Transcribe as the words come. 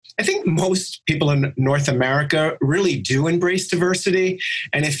I think most people in North America really do embrace diversity.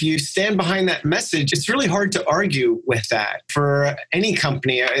 And if you stand behind that message, it's really hard to argue with that. For any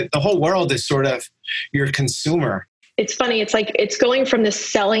company, the whole world is sort of your consumer. It's funny. It's like it's going from the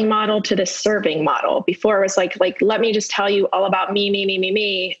selling model to the serving model. Before it was like let me just tell you all about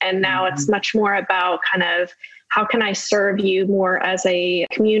me. And now it's much more about kind of how can I serve you more as a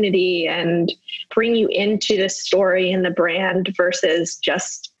community and bring you into the story and the brand versus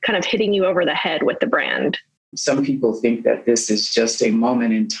just kind of hitting you over the head with the brand. Some people think that this is just a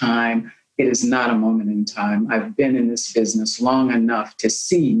moment in time. It is not a moment in time. I've been in this business long enough to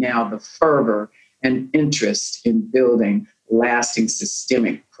see now the fervor and interest in building lasting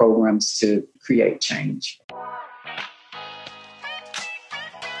systemic programs to create change.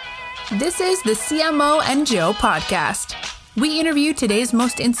 This is the CMO and Joe podcast. We interview today's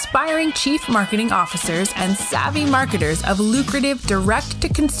most inspiring chief marketing officers and savvy marketers of lucrative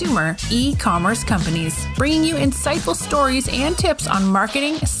direct-to-consumer e-commerce companies, bringing you insightful stories and tips on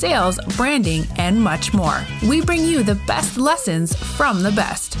marketing, sales, branding, and much more. We bring you the best lessons from the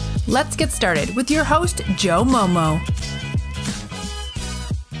best. Let's get started with your host, Joe Momo.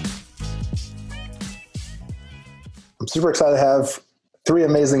 I'm super excited to have three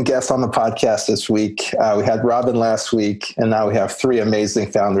amazing guests on the podcast this week. We had Robin last week, and now we have three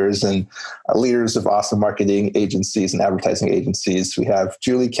amazing founders and leaders of awesome marketing agencies and advertising agencies. We have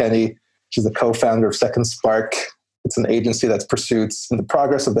Julie Kenny. She's the co-founder of Second Spark. It's an agency that pursues the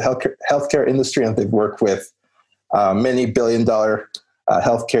progress of the healthcare industry, and they've worked with many billion-dollar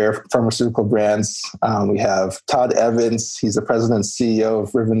healthcare pharmaceutical brands. We have Todd Evans. He's the president and CEO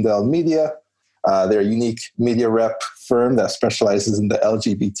of Rivendell Media. They're a unique media rep firm that specializes in the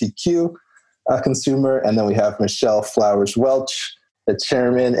LGBTQ consumer. And then we have Michelle Flowers Welch, the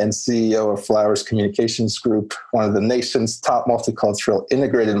chairman and CEO of Flowers Communications Group, one of the nation's top multicultural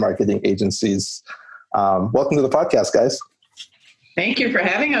integrated marketing agencies. Welcome to the podcast, guys. Thank you for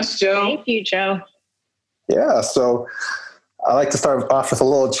having us, Joe. Thank you, Joe. Yeah, so I like to start off with a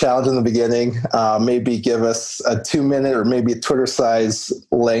little challenge in the beginning. Maybe give us a 2-minute or maybe a Twitter-size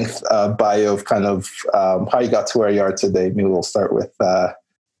length bio of kind of how you got to where you are today. Maybe we'll start with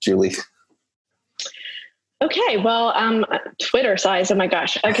Julie. Okay, well, Twitter size. Oh my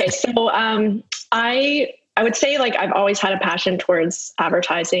gosh. Okay, so I would say like I've always had a passion towards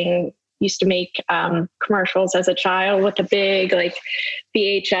advertising. Used to make commercials as a child with the big like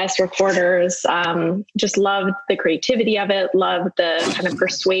VHS recorders. Just loved the creativity of it, loved the kind of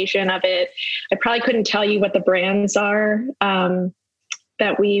persuasion of it. I probably couldn't tell you what the brands are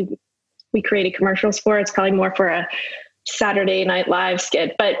that we created commercials for. It's probably more for a Saturday Night Live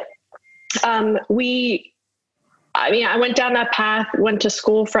skit. But I went down that path, went to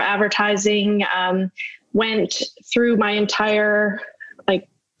school for advertising, went through my entire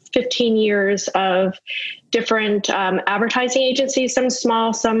 15 years of different advertising agencies, some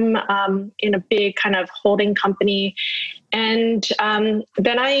small, some in a big kind of holding company. And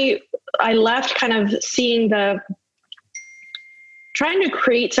then I left kind of trying to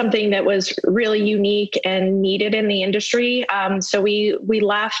create something that was really unique and needed in the industry. So we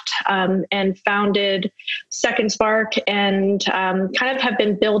left and founded Second Spark and kind of have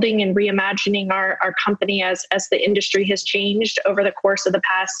been building and reimagining our company as the industry has changed over the course of the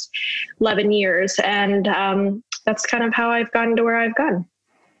past 11 years. And that's kind of how I've gotten to where I've gotten.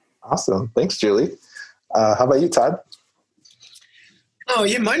 Awesome. Thanks, Julie. How about you, Todd? Oh,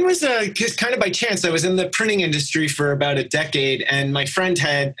 yeah, mine was just kind of by chance. I was in the printing industry for about a decade, and my friend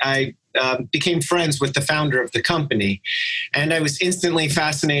I became friends with the founder of the company, and I was instantly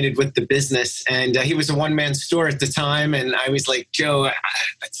fascinated with the business. And he was a one-man store at the time, and I was like, Joe,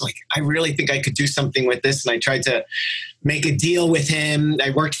 I really think I could do something with this. And I tried to make a deal with him.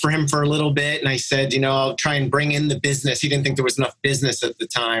 I worked for him for a little bit, and I said, I'll try and bring in the business. He didn't think there was enough business at the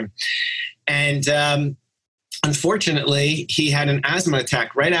time. And unfortunately, he had an asthma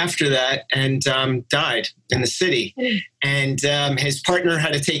attack right after that and died in the city. And his partner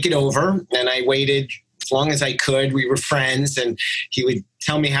had to take it over, and I waited as long as I could. We were friends, and he would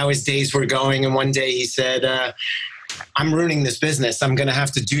tell me how his days were going. And one day he said, I'm ruining this business. I'm going to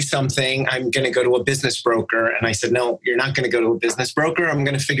have to do something. I'm going to go to a business broker. And I said, no, you're not going to go to a business broker. I'm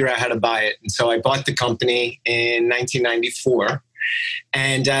going to figure out how to buy it. And so I bought the company in 1994.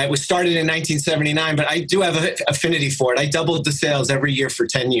 And it was started in 1979, but I do have an affinity for it. I doubled the sales every year for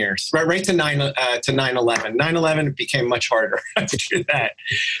 10 years, right to 9/11. 9/11 became much harder after that.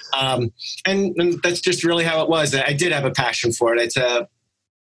 And that's just really how it was. I did have a passion for it.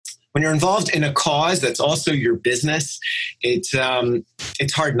 When you're involved in a cause that's also your business, it's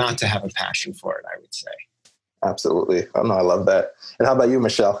hard not to have a passion for it, I would say. Absolutely. Oh, no, I love that. And how about you,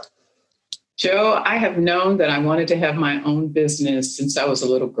 Michelle? Joe, I have known that I wanted to have my own business since I was a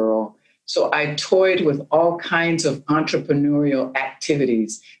little girl. So I toyed with all kinds of entrepreneurial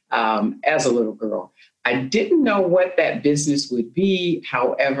activities as a little girl. I didn't know what that business would be,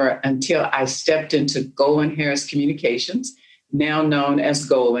 however, until I stepped into Golan Harris Communications, now known as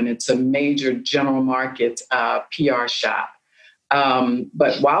Golan. It's a major general market PR shop.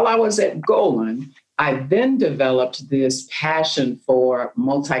 But while I was at Golan, I then developed this passion for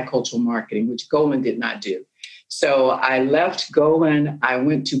multicultural marketing, which Golan did not do. So I left Golan, I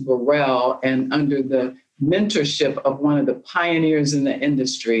went to Burrell, and under the mentorship of one of the pioneers in the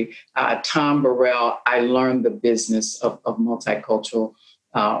industry, Tom Burrell, I learned the business of multicultural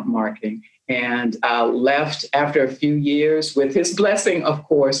marketing, and left after a few years with his blessing, of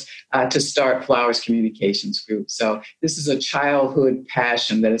course, to start Flowers Communications Group. So this is a childhood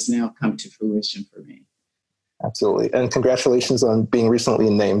passion that has now come to fruition for me. Absolutely. And congratulations on being recently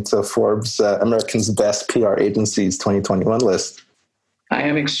named to Forbes America's Best PR Agencies 2021 list. I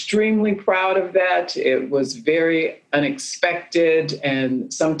am extremely proud of that. It was very unexpected,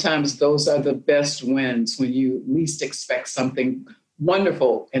 and sometimes those are the best wins when you least expect something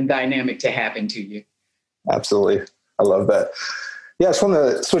wonderful and dynamic to happen to you. Absolutely. I love that. Yeah, I just want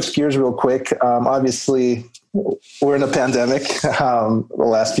to switch gears real quick. Obviously, we're in a pandemic the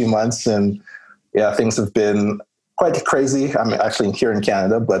last few months, and yeah, things have been quite crazy. I mean, actually here in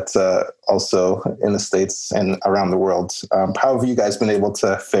Canada, but also in the States and around the world. How have you guys been able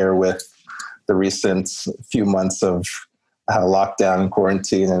to fare with the recent few months of lockdown and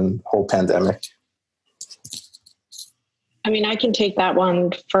quarantine and whole pandemic? I mean, I can take that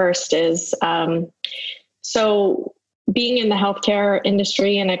one first. So being in the healthcare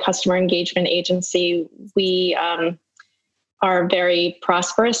industry and a customer engagement agency, we are very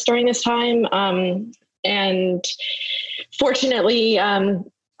prosperous during this time. And fortunately,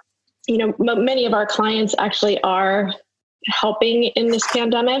 many of our clients actually are helping in this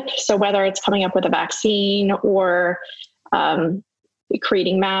pandemic. So whether it's coming up with a vaccine or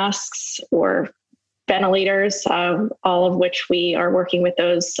creating masks or ventilators, all of which we are working with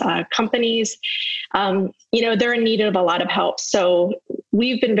those companies, they're in need of a lot of help. So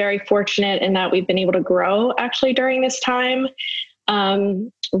we've been very fortunate in that we've been able to grow actually during this time.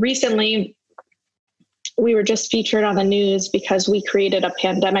 Recently, we were just featured on the news because we created a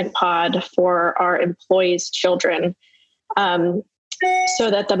pandemic pod for our employees' children. So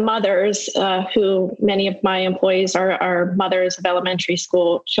that the mothers, who many of my employees are mothers of elementary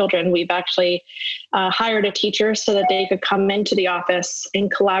school children, we've actually hired a teacher so that they could come into the office and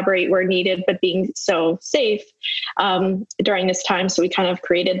collaborate where needed, but being so safe during this time. So we kind of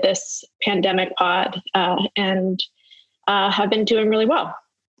created this pandemic pod and have been doing really well.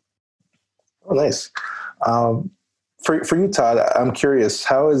 Oh, nice. For you, Todd, I'm curious,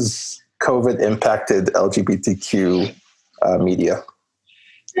 how has COVID impacted LGBTQ media?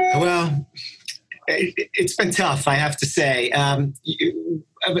 Well, it's been tough, I have to say.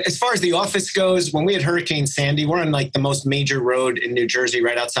 As far as the office goes, when we had Hurricane Sandy, we're on like the most major road in New Jersey,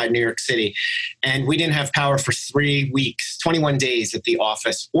 right outside New York City. And we didn't have power for 3 weeks, 21 days at the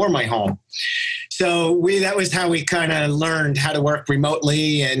office or my home. So that was how we kind of learned how to work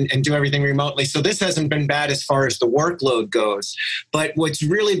remotely and do everything remotely. So this hasn't been bad as far as the workload goes. But what's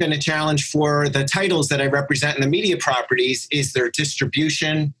really been a challenge for the titles that I represent in the media properties is their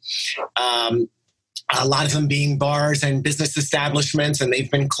distribution. A lot of them being bars and business establishments, and they've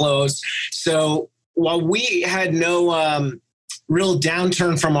been closed. So while we had no real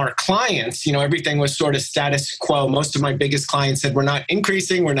downturn from our clients, everything was sort of status quo. Most of my biggest clients said, we're not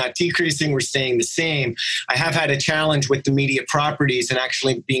increasing, we're not decreasing, we're staying the same. I have had a challenge with the media properties and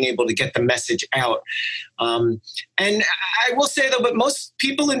actually being able to get the message out. And I will say, though, but most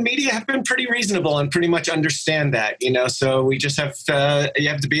people in media have been pretty reasonable and pretty much understand that, so we just have you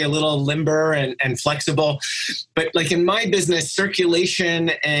have to be a little limber and flexible. But like in my business,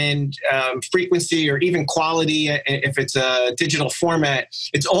 circulation and frequency or even quality, if it's a digital format,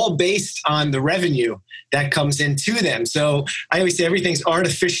 it's all based on the revenue that comes into them. So I always say everything's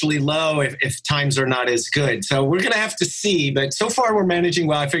artificially low if times are not as good. So we're going to have to see. But so far we're managing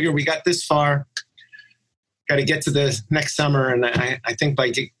well. I figure we got this far. Got to get to the next summer, and I think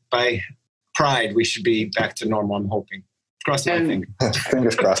by Pride we should be back to normal. I'm hoping. Cross my fingers.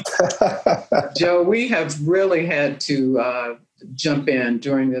 Fingers crossed. Joe, we have really had to jump in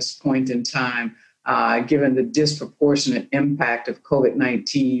during this point in time, given the disproportionate impact of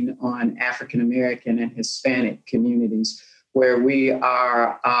COVID-19 on African American and Hispanic communities, where we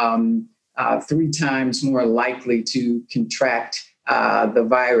are 3 times more likely to contract the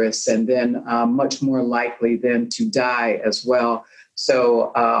virus, and then much more likely then to die as well.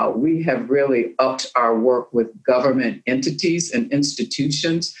 So we have really upped our work with government entities and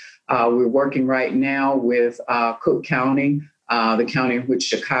institutions. We're working right now with Cook County, the county in which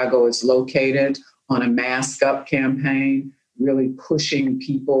Chicago is located, on a Mask Up campaign, really pushing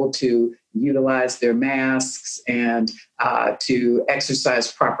people to utilize their masks and to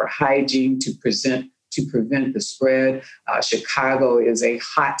exercise proper hygiene to prevent the spread. Chicago is a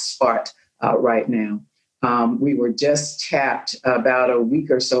hot spot right now. We were just tapped about a week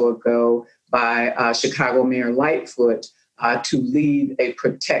or so ago by Chicago Mayor Lightfoot to lead a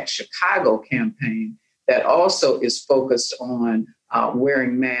Protect Chicago campaign that also is focused on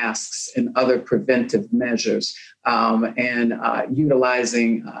wearing masks and other preventive measures, and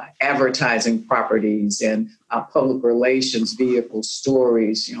utilizing advertising properties and public relations vehicle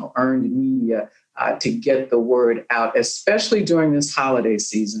stories, earned media to get the word out, especially during this holiday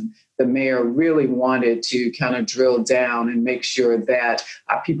season. The mayor really wanted to kind of drill down and make sure that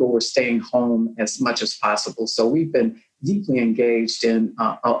people were staying home as much as possible. So we've been deeply engaged in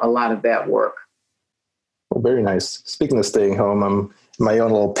a lot of that work. Well, very nice. Speaking of staying home, I'm in my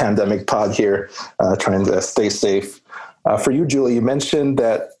own little pandemic pod here, trying to stay safe. For you, Julie, you mentioned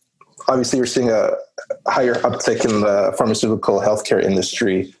that obviously you're seeing a higher uptick in the pharmaceutical healthcare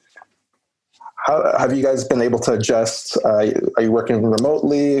industry. How have you guys been able to adjust? Are you working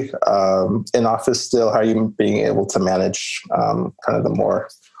remotely, in office still? How are you being able to manage kind of the more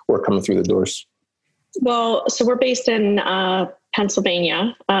work coming through the doors? Well, so we're based in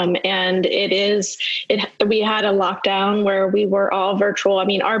Pennsylvania, and we had a lockdown where we were all virtual. I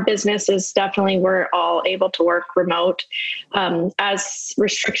mean, our business is definitely, we're all able to work remote. As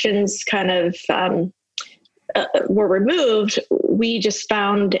restrictions kind of were removed, we just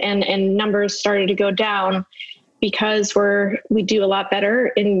found, and numbers started to go down because we do a lot better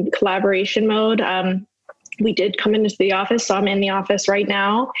in collaboration mode. We did come into the office, so I'm in the office right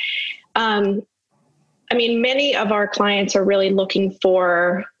now. I mean, many of our clients are really looking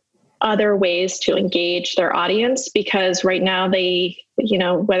for other ways to engage their audience, because right now they,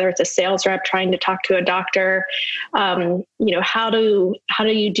 whether it's a sales rep trying to talk to a doctor, how do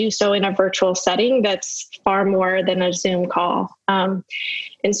you do so in a virtual setting that's far more than a Zoom call? And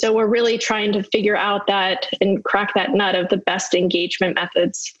so we're really trying to figure out that and crack that nut of the best engagement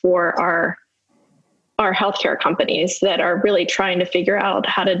methods for our healthcare companies that are really trying to figure out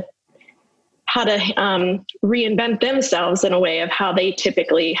how to reinvent themselves in a way of how they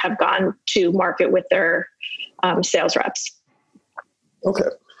typically have gone to market with their sales reps. Okay.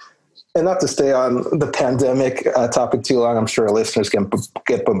 And not to stay on the pandemic topic too long, I'm sure our listeners can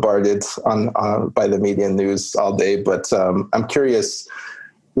get bombarded by the media and news all day, but I'm curious,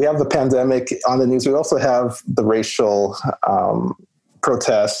 we have the pandemic on the news. We also have the racial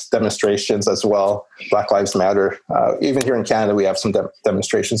protests, demonstrations as well. Black Lives Matter. Even here in Canada, we have some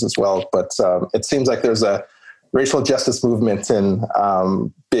demonstrations as well. But it seems like there's a racial justice movement and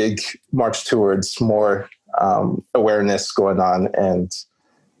big march towards more awareness going on. And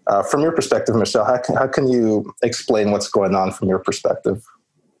from your perspective, Michelle, how can you explain what's going on from your perspective?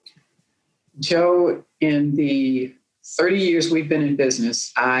 Joe, in the 30 years we've been in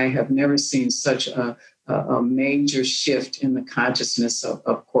business, I have never seen such a major shift in the consciousness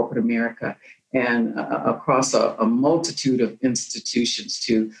of corporate America and across a multitude of institutions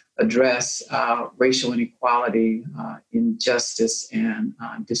to address racial inequality, injustice, and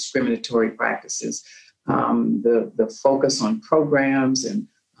discriminatory practices. The focus on programs and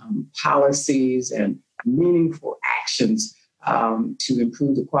policies and meaningful actions to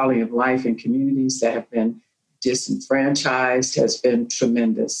improve the quality of life in communities that have been disenfranchised has been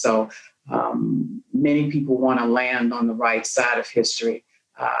tremendous. So many people want to land on the right side of history.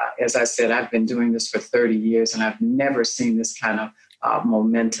 As I said, I've been doing this for 30 years and I've never seen this kind of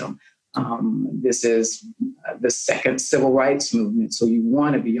momentum. This is the second civil rights movement, so you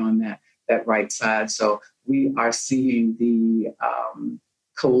want to be on that right side. So we are seeing the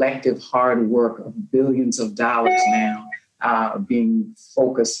collective hard work of billions of dollars now being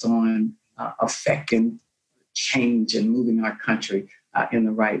focused on affecting change and moving our country in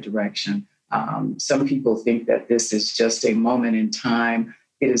the right direction. Some people think that this is just a moment in time.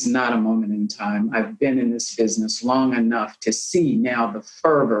 It is not a moment in time. I've been in this business long enough to see now the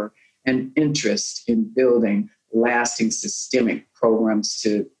fervor and interest in building lasting systemic programs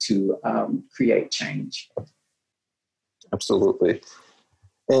to create change. Absolutely.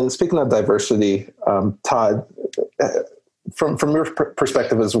 And speaking of diversity, Todd, from your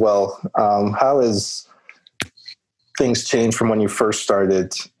perspective as well, how has things changed from when you first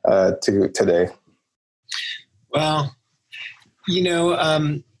started to today? Well,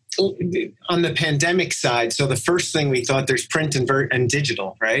 On the pandemic side, so the first thing we thought, there's print and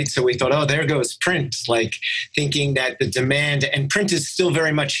digital, right? So we thought, oh, there goes print, like thinking that the demand, and print is still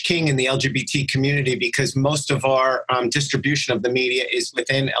very much king in the LGBT community because most of our distribution of the media is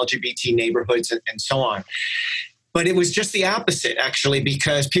within LGBT neighborhoods and so on. But it was just the opposite, actually,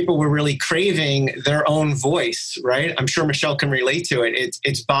 because people were really craving their own voice, right? I'm sure Michelle can relate to it.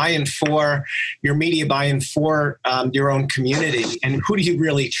 It's buying for your media, buying for your own community. And who do you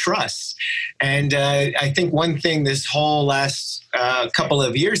really trust? And I think one thing this whole last couple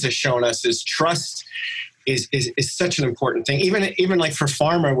of years has shown us is trust is such an important thing. Even like for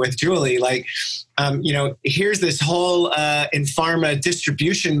pharma with Julie, like, here's this whole in pharma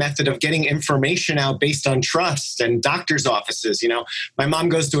distribution method of getting information out based on trust, and doctors' offices. My mom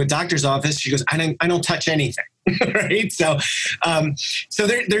goes to a doctor's office. She goes, I don't touch anything. Right. So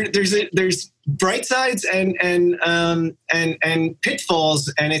there's bright sides and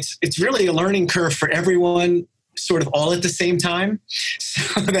pitfalls, and it's really a learning curve for everyone, sort of all at the same time.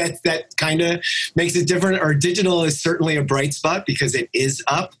 So that kind of makes it different. Or digital is certainly a bright spot because it is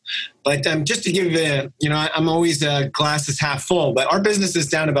up. But just to give I'm always glass is half full, but our business is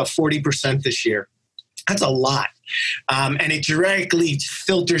down about 40% this year. That's a lot. And it directly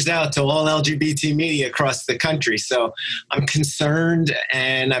filters out to all LGBT media across the country. So I'm concerned,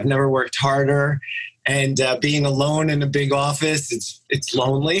 and I've never worked harder. And being alone in a big office, it's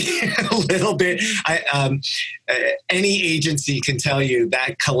lonely a little bit. Any agency can tell you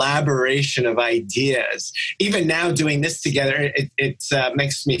that collaboration of ideas, even now doing this together, it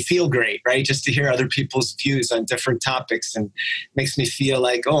makes me feel great, right? Just to hear other people's views on different topics, and makes me feel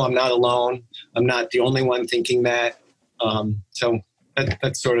like, oh, I'm not alone. I'm not the only one thinking that. So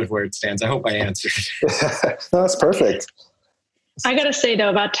that's sort of where it stands. I hope I answered. No, that's perfect. I got to say, though,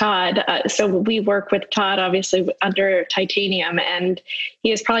 about Todd. So we work with Todd, obviously, under Titanium, and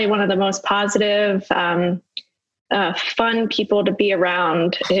he is probably one of the most positive, fun people to be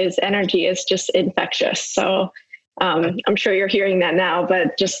around. His energy is just infectious. So I'm sure you're hearing that now,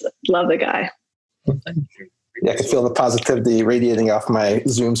 but just love the guy. Yeah, I can feel the positivity radiating off my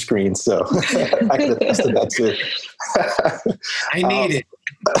Zoom screen, so I can attest to that too. I need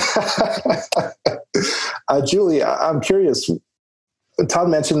it. Julie, I'm curious. Todd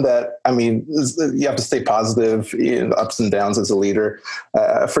mentioned that, you have to stay positive in ups and downs as a leader.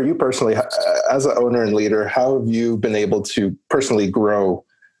 For you personally, as an owner and leader, how have you been able to personally grow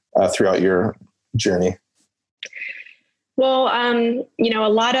throughout your journey? Well, a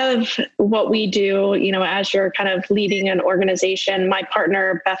lot of what we do, as you're kind of leading an organization, my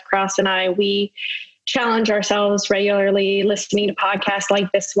partner, Beth Cross, and I, we challenge ourselves regularly listening to podcasts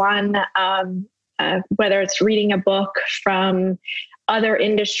like this one, whether it's reading a book from other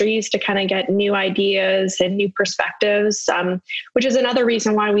industries to kind of get new ideas and new perspectives, which is another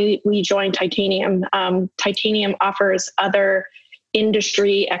reason why we joined Titanium. Titanium offers other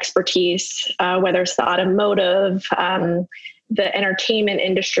industry expertise, whether it's the automotive, the entertainment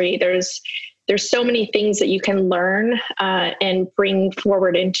industry. There's so many things that you can learn and bring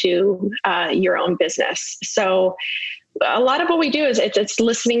forward into your own business. So a lot of what we do is it's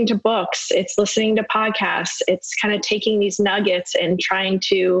listening to books, it's listening to podcasts, it's kind of taking these nuggets and trying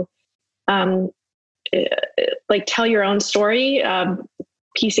to tell your own story,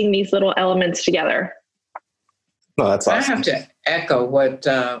 piecing these little elements together. Oh, that's awesome. I have to echo what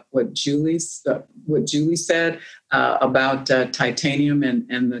Julie said about Titanium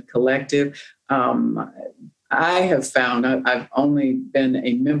and the collective. I have found, I've only been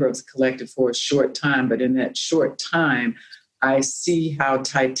a member of the collective for a short time, but in that short time, I see how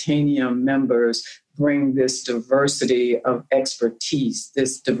Titanium members bring this diversity of expertise,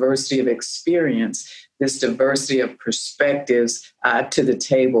 this diversity of experience, this diversity of perspectives to the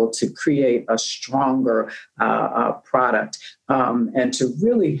table to create a stronger product and to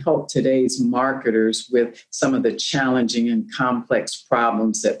really help today's marketers with some of the challenging and complex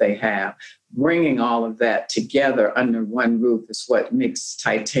problems that they have. Bringing all of that together under one roof is what makes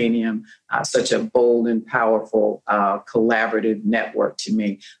Titanium such a bold and powerful collaborative network to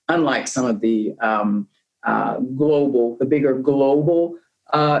me. Unlike some of the bigger global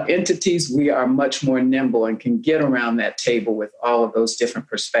entities, we are much more nimble and can get around that table with all of those different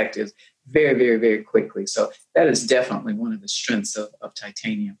perspectives very, very, very quickly. So that is definitely one of the strengths of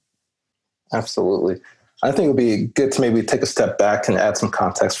Titanium. Absolutely. I think it would be good to maybe take a step back and add some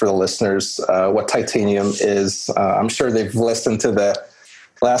context for the listeners, what Titanium is. I'm sure they've listened to the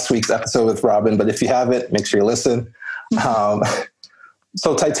last week's episode with Robin, but if you haven't, make sure you listen.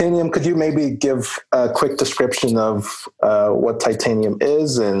 So Titanium, could you maybe give a quick description of what Titanium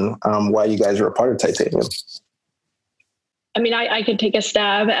is and why you guys are a part of Titanium? I mean, I could take a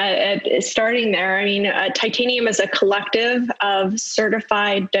stab at starting there. I mean, Titanium is a collective of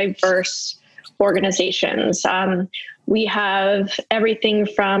certified diverse organizations. We have everything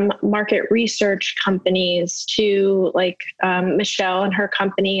from market research companies to like Michelle and her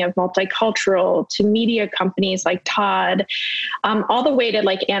company of Multicultural, to media companies like Todd, all the way to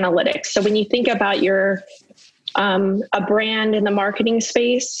like analytics. So when you think about your a brand in the marketing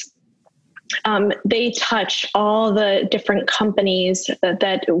space, they touch all the different companies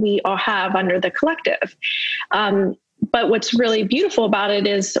that we all have under the collective. But what's really beautiful about it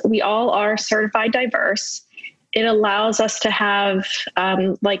is we all are certified diverse. It allows us to have,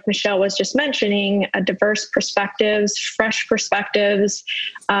 like Michelle was just mentioning, a diverse perspectives, fresh perspectives.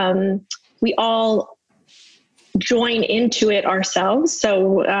 We all join into it ourselves.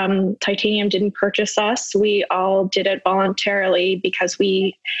 So Titanium didn't purchase us. We all did it voluntarily because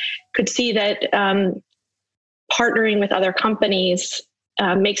we could see that partnering with other companies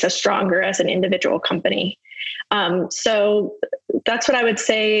makes us stronger as an individual company. So that's what I would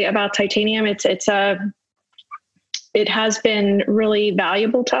say about Titanium. It has been really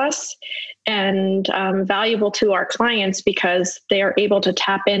valuable to us and valuable to our clients because they are able to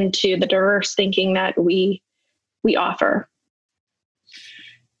tap into the diverse thinking that we offer.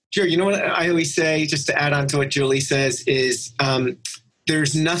 Sure. You know what I always say, just to add on to what Julie says, is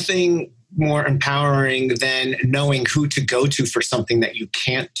there's nothing more empowering than knowing who to go to for something that you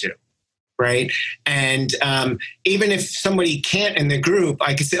can't do. Right. And even if somebody can't in the group,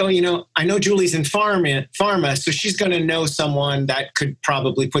 I could say, oh, I know Julie's in pharma, so she's going to know someone that could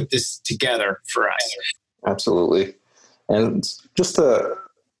probably put this together for us. Absolutely. And just to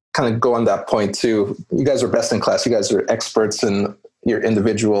kind of go on that point too, you guys are best in class. You guys are experts in your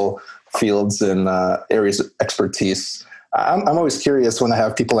individual fields and areas of expertise. I'm always curious when I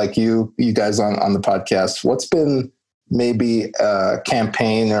have people like you guys on the podcast, what's been maybe a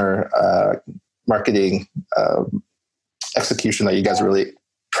campaign or marketing execution that you guys are really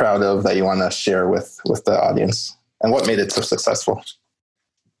proud of that you want to share with the audience, and what made it so successful?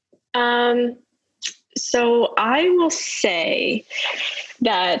 So I will say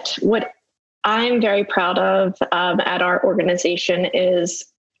that what I'm very proud of at our organization is,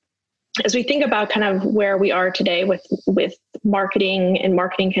 as we think about kind of where we are today with marketing and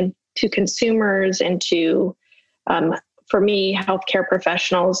marketing to consumers and to, for me, healthcare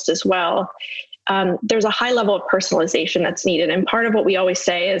professionals as well, there's a high level of personalization that's needed. And part of what we always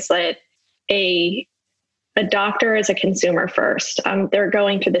say is that a doctor is a consumer first. They're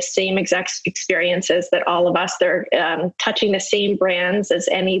going through the same exact experiences that all of us. They're touching the same brands as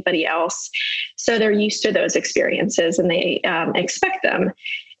anybody else. So they're used to those experiences and they expect them.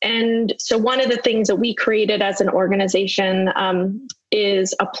 And so one of the things that we created as an organization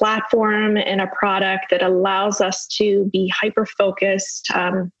is a platform and a product that allows us to be hyper-focused.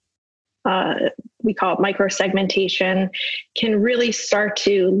 We call it micro-segmentation, can really start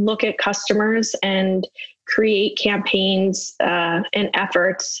to look at customers and create campaigns and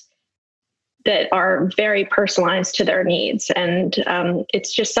efforts that are very personalized to their needs. And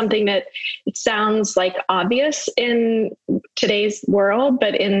it's just something that it sounds like obvious in today's world,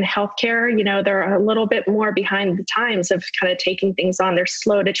 but in healthcare, they're a little bit more behind the times of kind of taking things on. They're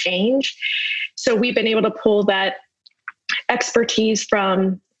slow to change. So we've been able to pull that expertise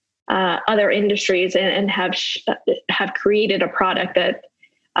from other industries and have created a product that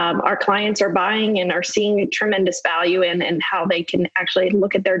our clients are buying and are seeing tremendous value in, and how they can actually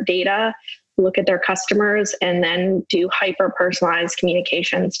look at their data, look at their customers, and then do hyper-personalized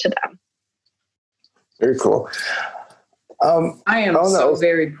communications to them. Very cool. I am so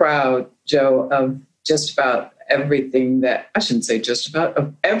very proud, Joe, of just about everything that, I shouldn't say just about,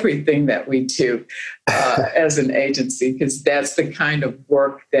 of everything that we do as an agency, because that's the kind of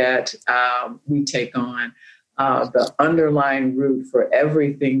work that we take on. The underlying root for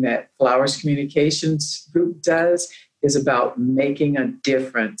everything that Flowers Communications Group does is about making a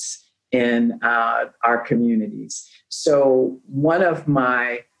difference in our communities. So one of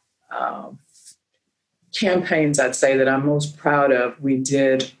my campaigns, I'd say, that I'm most proud of, we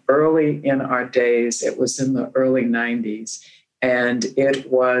did early in our days. It was in the early 90s, and it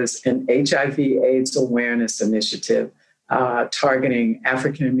was an HIV/AIDS awareness initiative targeting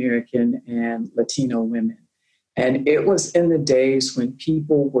African American and Latino women. And it was in the days when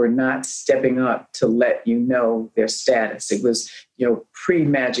people were not stepping up to let you know their status. It was,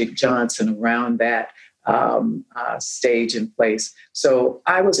 pre-Magic Johnson, around that stage and place. So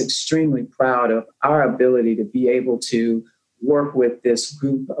I was extremely proud of our ability to be able to work with this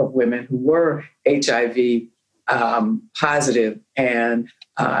group of women who were HIV positive and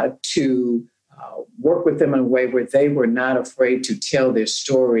to work with them in a way where they were not afraid to tell their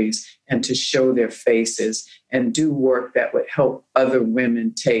stories and to show their faces and do work that would help other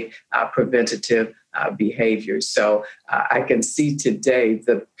women take preventative behaviors. So I can see today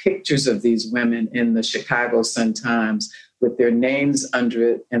the pictures of these women in the Chicago Sun-Times with their names under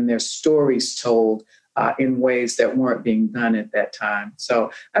it and their stories told in ways that weren't being done at that time.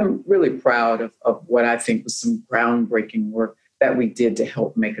 So I'm really proud of what I think was some groundbreaking work that we did to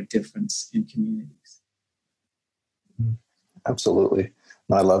help make a difference in communities. Absolutely.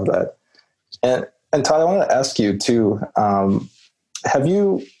 No, I love that. And Todd, I want to ask you too, have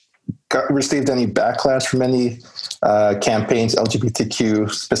you received any backlash from any campaigns,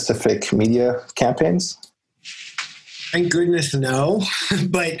 LGBTQ specific media campaigns? Thank goodness, no.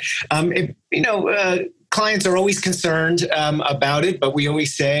 But, clients are always concerned about it, but we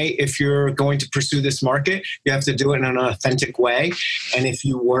always say if you're going to pursue this market, you have to do it in an authentic way. And if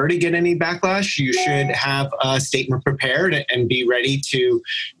you were to get any backlash, you should have a statement prepared and be ready to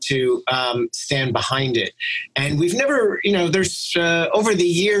stand behind it. And we've never, there's over the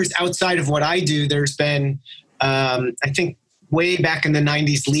years outside of what I do, there's been, I think, way back in the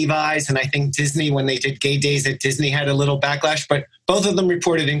 90s, Levi's, and I think Disney, when they did Gay Days at Disney, had a little backlash, but both of them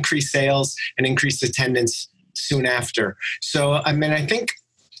reported increased sales and increased attendance soon after. So, I mean, I think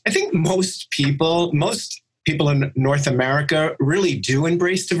most people in North America really do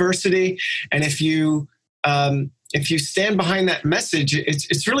embrace diversity. And if you stand behind that message,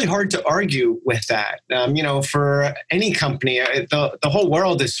 it's really hard to argue with that. For any company, the whole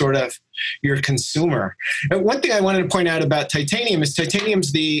world is sort of your consumer. And one thing I wanted to point out about Titanium is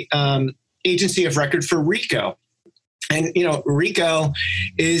Titanium's the agency of record for Ricoh. And, Ricoh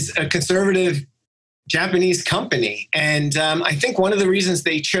is a conservative Japanese company. And I think one of the reasons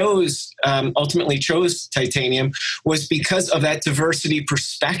they ultimately chose Titanium was because of that diversity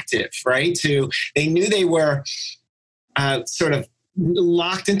perspective, right? They knew they were sort of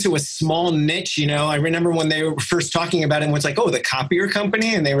locked into a small niche. I remember when they were first talking about it, and was like, oh, the copier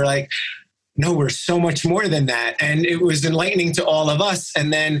company. And they were like, no, we're so much more than that. And it was enlightening to all of us.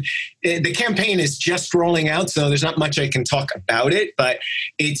 And then the campaign is just rolling out, so there's not much I can talk about it, but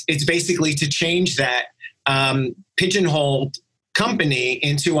it's basically to change that pigeonholed company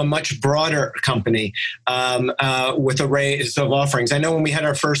into a much broader company with arrays of offerings. I know when we had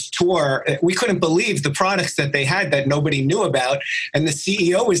our first tour, we couldn't believe the products that they had that nobody knew about. And the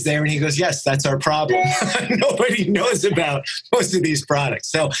CEO was there and he goes, yes, that's our problem. Nobody knows about most of these products.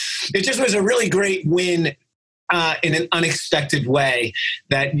 So it just was a really great win in an unexpected way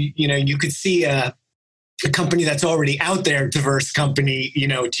that, you could see a company that's already out there, diverse company,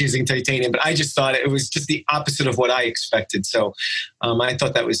 choosing Titanium. But I just thought it was just the opposite of what I expected. So I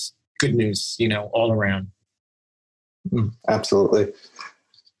thought that was good news, all around. Absolutely.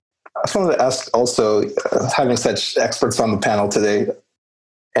 I just wanted to ask also, having such experts on the panel today,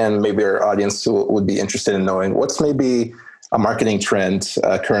 and maybe our audience would be interested in knowing, what's maybe a marketing trend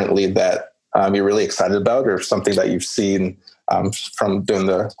currently that you're really excited about, or something that you've seen from doing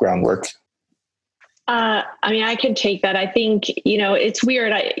the groundwork? I could take that. I think, it's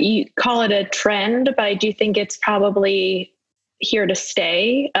weird. You call it a trend, but I do think it's probably here to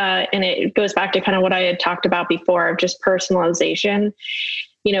stay. And it goes back to kind of what I had talked about before of just personalization.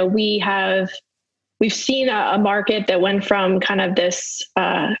 We've seen a market that went from kind of this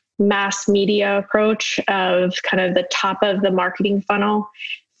mass media approach of kind of the top of the marketing funnel,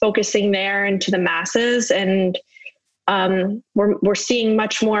 focusing there into the masses. And we're seeing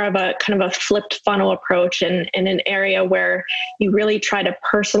much more of a kind of a flipped funnel approach in an area where you really try to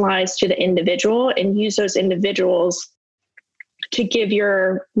personalize to the individual and use those individuals to give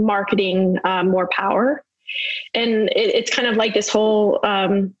your marketing more power. And it's kind of like this whole,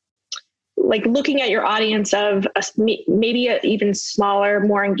 like looking at your audience of maybe an even smaller,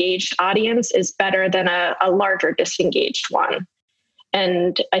 more engaged audience is better than a larger disengaged one.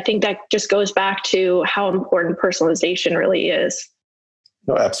 And I think that just goes back to how important personalization really is.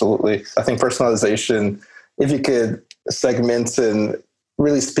 No, absolutely. I think personalization, if you could segment and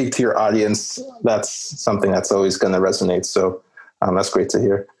really speak to your audience, that's something that's always going to resonate. So that's great to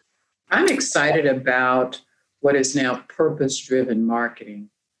hear. I'm excited about what is now purpose-driven marketing,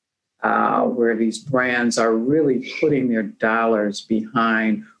 where these brands are really putting their dollars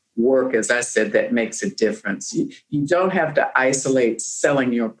behind work, as I said, that makes a difference. You don't have to isolate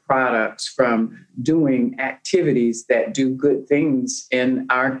selling your products from doing activities that do good things in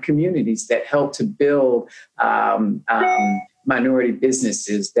our communities, that help to build minority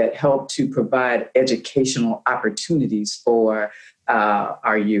businesses, that help to provide educational opportunities for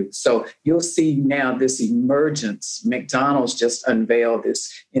our youth. So you'll see now this emergence. McDonald's just unveiled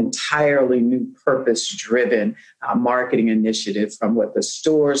this entirely new purpose-driven marketing initiative, from what the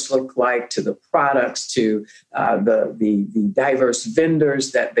stores look like to the products to the diverse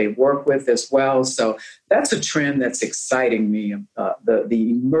vendors that they work with as well. So that's a trend that's exciting me, the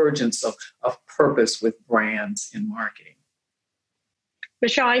emergence of purpose with brands in marketing.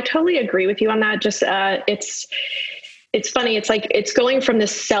 Michelle, I totally agree with you on that. Just it's funny. It's like it's going from the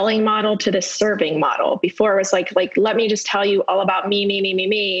selling model to the serving model. Before it was like let me just tell you all about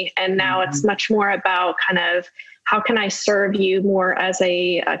me, and now it's much more about kind of how can I serve you more as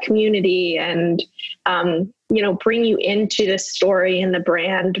a community and bring you into the story and the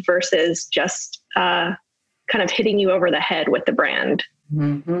brand versus just kind of hitting you over the head with the brand.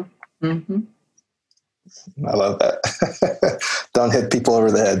 Mm-hmm. Mm-hmm. I love that. Don't hit people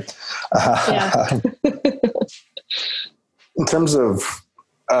over the head. Yeah. In terms of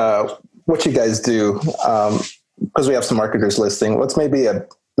what you guys do, because we have some marketers listening, what's maybe a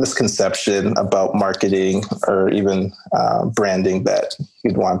misconception about marketing or even branding that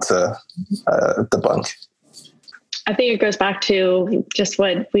you'd want to debunk? I think it goes back to just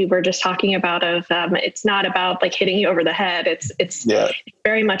what we were just talking about of it's not about like hitting you over the head. It's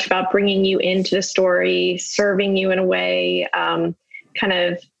very much about bringing you into the story, serving you in a way, kind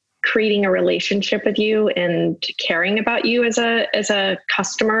of creating a relationship with you and caring about you as a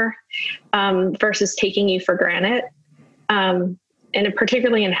customer versus taking you for granted. And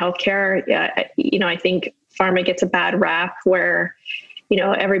particularly in healthcare, I think pharma gets a bad rap where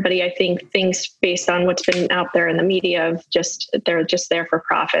everybody, I think, thinks based on what's been out there in the media of they're just there for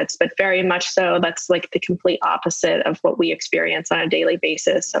profits, but very much so that's like the complete opposite of what we experience on a daily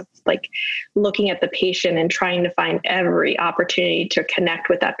basis of like looking at the patient and trying to find every opportunity to connect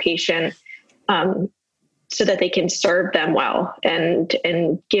with that patient so that they can serve them well and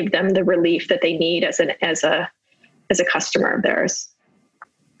give them the relief that they need as a customer of theirs.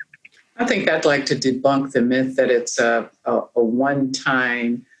 I think I'd like to debunk the myth that it's a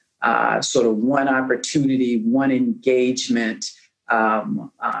one-time sort of one opportunity, one engagement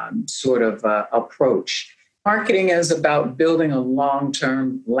sort of approach. Marketing is about building a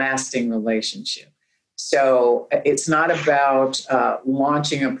long-term, lasting relationship. So it's not about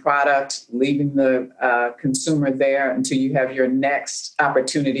launching a product, leaving the consumer there until you have your next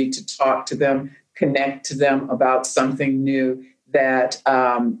opportunity to talk to them, connect to them about something new that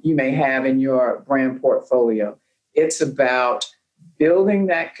you may have in your brand portfolio. It's about building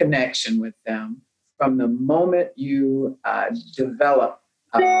that connection with them from the moment you develop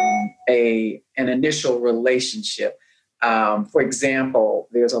an initial relationship. For example,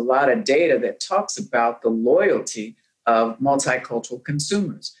 there's a lot of data that talks about the loyalty of multicultural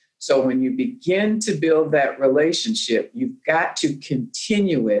consumers. So when you begin to build that relationship, you've got to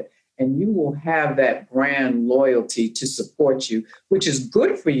continue it, and you will have that brand loyalty to support you, which is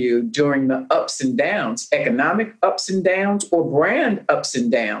good for you during the ups and downs, economic ups and downs or brand ups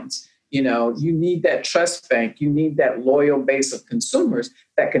and downs. You need that trust bank. You need that loyal base of consumers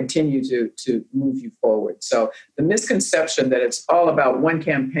that continue to move you forward. So the misconception that it's all about one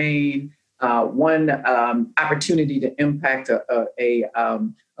campaign, one opportunity to impact a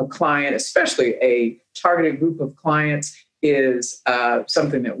client, especially a targeted group of clients, is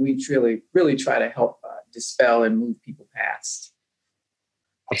something that we really try to help dispel and move people past.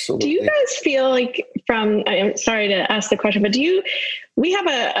 Absolutely. Do you guys feel like I'm sorry to ask the question, but we have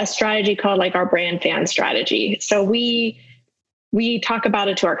a strategy called like our brand fan strategy. So we talk about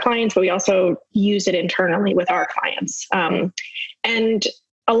it to our clients, but we also use it internally with our clients. And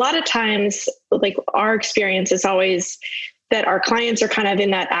a lot of times, like our experience is always that our clients are kind of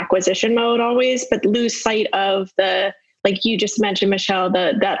in that acquisition mode always, but lose sight of like you just mentioned, Michelle,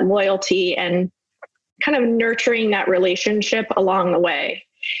 that loyalty and kind of nurturing that relationship along the way,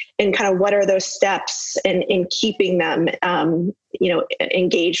 and kind of what are those steps in keeping them,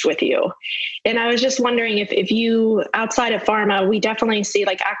 engaged with you. And I was just wondering if you, outside of pharma, we definitely see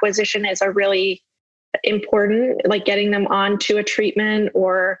like acquisition as a really important, like getting them onto a treatment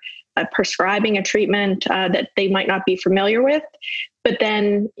or prescribing a treatment that they might not be familiar with. But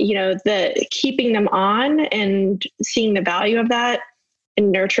then, the keeping them on and seeing the value of that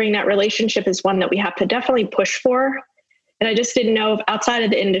and nurturing that relationship is one that we have to definitely push for. And I just didn't know if outside of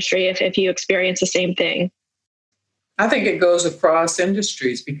the industry, if you experience the same thing. I think it goes across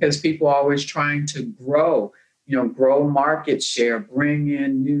industries because people are always trying to grow market share, bring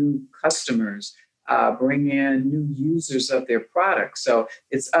in new customers, bring in new users of their product. So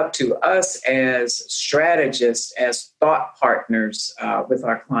it's up to us as strategists, as thought partners with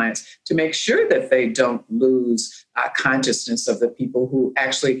our clients to make sure that they don't lose consciousness of the people who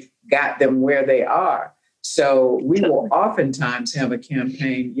actually got them where they are. So we will oftentimes have a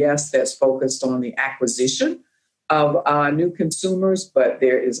campaign, yes, that's focused on the acquisition of new consumers, but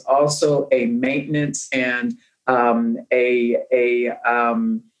there is also a maintenance and a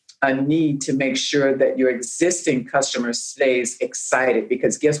need to make sure that your existing customer stays excited.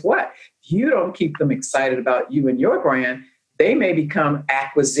 Because guess what? If you don't keep them excited about you and your brand, they may become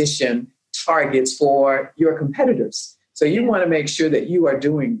acquisition targets for your competitors. So you want to make sure that you are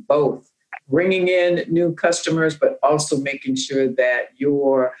doing both, bringing in new customers, but also making sure that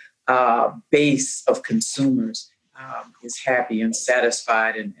your base of consumers is happy and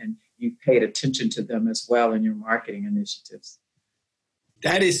satisfied, and you paid attention to them as well in your marketing initiatives.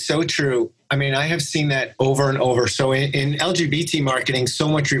 That is so true. I mean, I have seen that over and over. So in LGBT marketing, so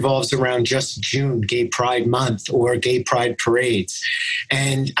much revolves around just June, Gay Pride Month, or Gay Pride parades.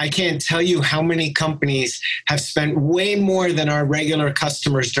 And I can't tell you how many companies have spent way more than our regular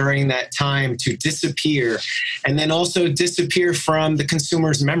customers during that time to disappear, and then also disappear from the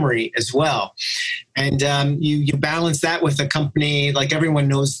consumer's memory as well. And you balance that with a company, like everyone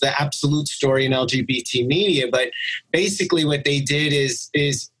knows the Absolute story in LGBT media, but basically what they did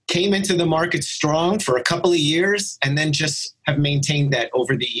is came into the market strong for a couple of years and then just have maintained that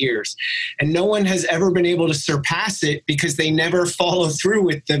over the years. And no one has ever been able to surpass it because they never follow through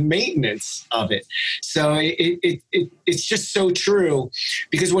with the maintenance of it. So it's just so true,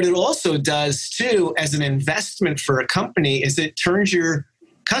 because what it also does too as an investment for a company is it turns your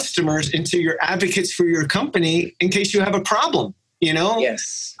customers into your advocates for your company in case you have a problem, you know?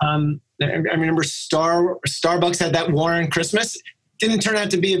 Yes. I remember Starbucks had that war on Christmas. Didn't turn out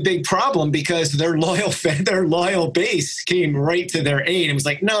to be a big problem because their loyal base came right to their aid and was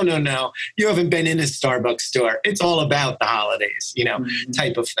like, no, you haven't been in a Starbucks store. It's all about the holidays, you know,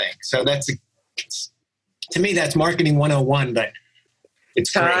 type of thing. So to me, that's marketing 101, but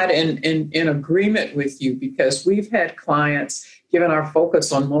it's Todd, great. in agreement with you, because we've had clients, given our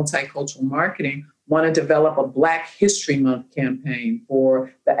focus on multicultural marketing, want to develop a Black History Month campaign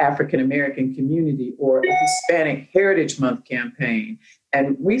for the African American community, or a Hispanic Heritage Month campaign.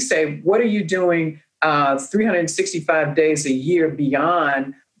 And we say, what are you doing 365 days a year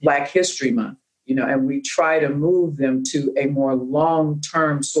beyond Black History Month? You know, and we try to move them to a more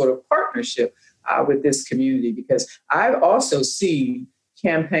long-term sort of partnership with this community, because I've also seen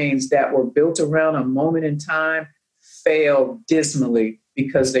campaigns that were built around a moment in time fail dismally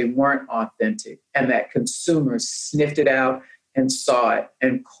because they weren't authentic, and that consumers sniffed it out and saw it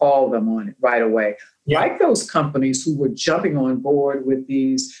and called them on it right away. Yeah. Like those companies who were jumping on board with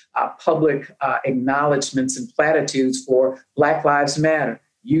these public acknowledgments and platitudes for Black Lives Matter.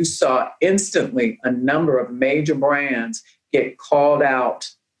 You saw instantly a number of major brands get called out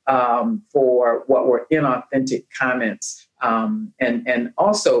for what were inauthentic comments. And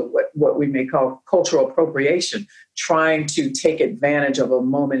also what we may call cultural appropriation, trying to take advantage of a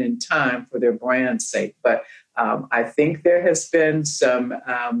moment in time for their brand's sake. But I think there has been some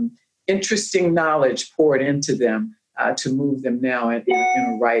interesting knowledge poured into them to move them now in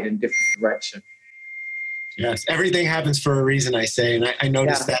a right and different direction. Yes, everything happens for a reason, I say, and I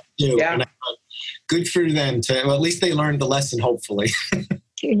noticed that too. Yeah. And I thought, good for them at least they learned the lesson, hopefully.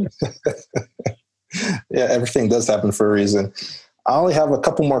 Yeah, everything does happen for a reason. I only have a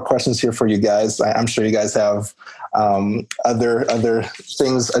couple more questions here for you guys. I'm sure you guys have other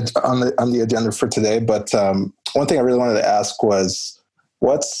things on the agenda for today. But one thing I really wanted to ask was,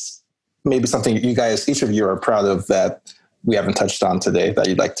 what's maybe something you guys, each of you, are proud of that we haven't touched on today that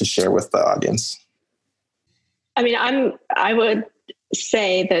you'd like to share with the audience? I mean, I would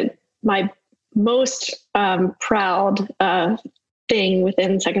say that my most proud thing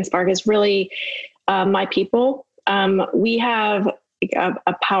within Second Spark is really my people. We have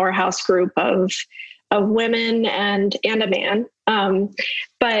a powerhouse group of women and a man,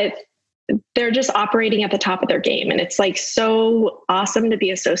 but they're just operating at the top of their game. And it's like so awesome to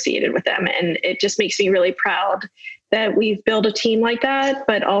be associated with them. And it just makes me really proud that we've built a team like that,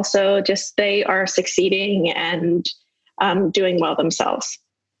 but also just they are succeeding and doing well themselves.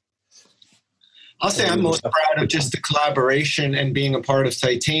 I'll say I'm most proud of just the collaboration and being a part of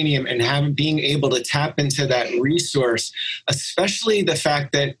Titanium and being able to tap into that resource, especially the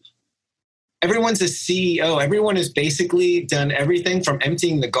fact that everyone's a CEO. Everyone has basically done everything from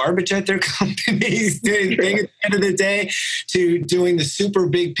emptying the garbage at their companies doing at the end of the day to doing the super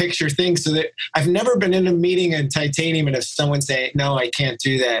big picture thing. So that I've never been in a meeting in Titanium and if someone say, no, I can't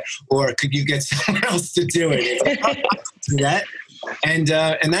do that, or could you get someone else to do it? It's like, I can't do that. And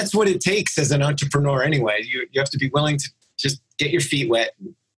that's what it takes as an entrepreneur anyway. You have to be willing to just get your feet wet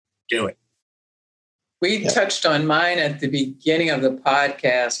and do it. We touched on mine at the beginning of the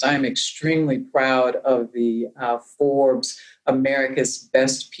podcast. I'm extremely proud of the Forbes America's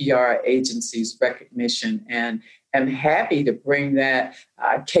Best PR Agencies recognition, and am happy to bring that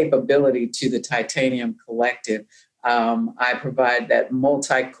capability to the Titanium Collective. I provide that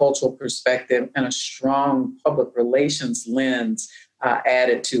multicultural perspective and a strong public relations lens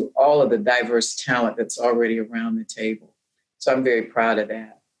added to all of the diverse talent that's already around the table. So I'm very proud of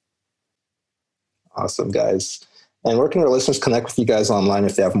that. Awesome, guys. And where can our listeners connect with you guys online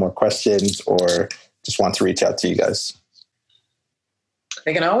if they have more questions or just want to reach out to you guys?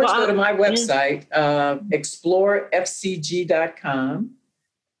 They can always go to my website, explorefcg.com,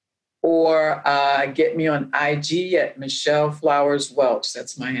 or get me on IG at Michelle Flowers Welch.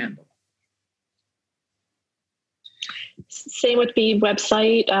 That's my handle. Same with the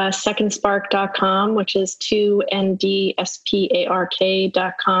website, secondspark.com, which is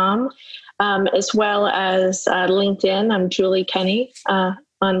 2ndspark.com, as well as LinkedIn. I'm Julie Kenny on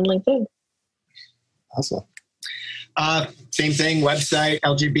LinkedIn. Awesome. Same thing, website,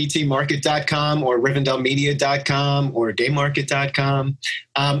 lgbtmarket.com or rivendellmedia.com or gaymarket.com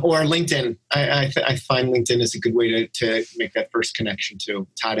or LinkedIn. I find LinkedIn is a good way to make that first connection to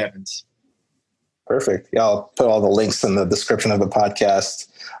Todd Evans. Perfect. Yeah, I'll put all the links in the description of the podcast.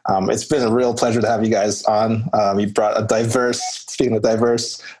 It's been a real pleasure to have you guys on. You brought a diverse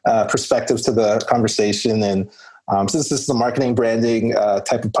perspectives to the conversation. And since this is a marketing branding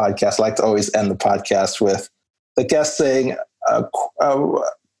type of podcast, I like to always end the podcast with the guest saying a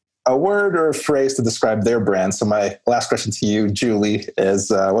word or a phrase to describe their brand. So my last question to you, Julie,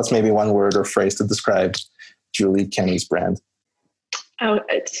 is what's maybe one word or phrase to describe Julie Kenny's brand? Oh,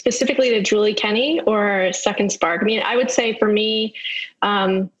 specifically to Julie Kenny or Second Spark? I mean, I would say for me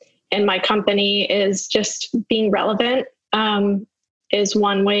and my company is just being relevant is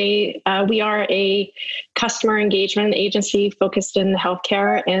one way. We are a customer engagement agency focused in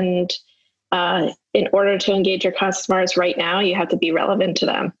healthcare, and in order to engage your customers right now, you have to be relevant to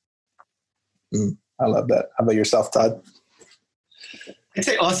them. I love that. How about yourself, Todd? I'd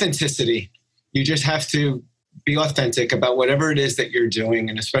say authenticity. You just have to be authentic about whatever it is that you're doing,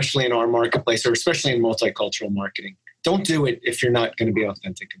 and especially in our marketplace, or especially in multicultural marketing. Don't do it if you're not going to be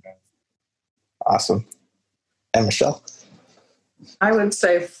authentic about it. Awesome. And Michelle? I would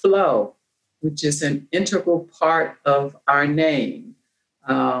say flow, which is an integral part of our name.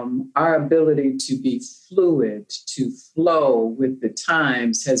 Our ability to be fluid, to flow with the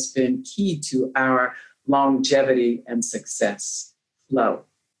times has been key to our longevity and success. Flow.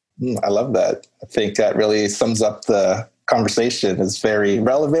 I love that. I think that really sums up the conversation. It's very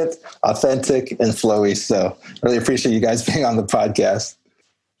relevant, authentic, and flowy. So really appreciate you guys being on the podcast.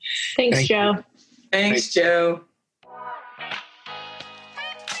 Thanks, Joe. Thanks, Joe.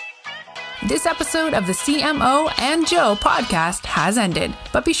 This episode of the CMO and Joe podcast has ended,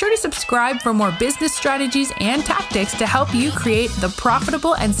 but be sure to subscribe for more business strategies and tactics to help you create the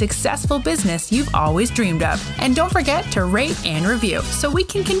profitable and successful business you've always dreamed of. And don't forget to rate and review so we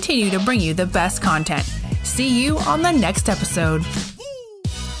can continue to bring you the best content. See you on the next episode.